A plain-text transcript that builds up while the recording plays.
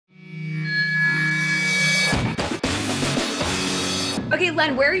Okay,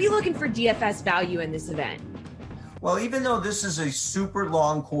 Len, where are you looking for DFS value in this event? Well, even though this is a super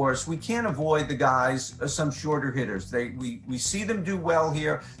long course, we can't avoid the guys, some shorter hitters. We see them do well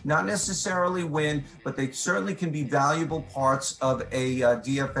here, not necessarily win, but they certainly can be valuable parts of a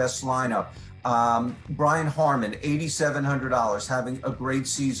DFS lineup. Brian Harmon, $8,700, having a great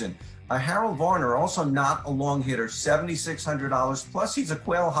season. Harold Varner, also not a long hitter, $7,600, plus he's a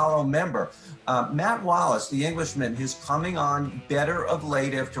Quail Hollow member. Matt Wallace, the Englishman, is coming on better of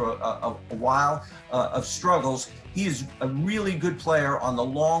late after a while of struggles. He is a really good player on the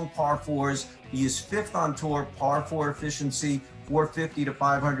long par fours. He is fifth on tour, par four efficiency, 450 to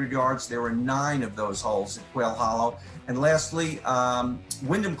 500 yards. There were 9 of those holes at Quail Hollow. And lastly,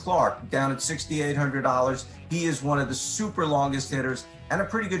 Wyndham Clark down at $6,800. He is one of the super longest hitters and a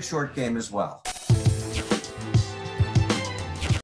pretty good short game as well.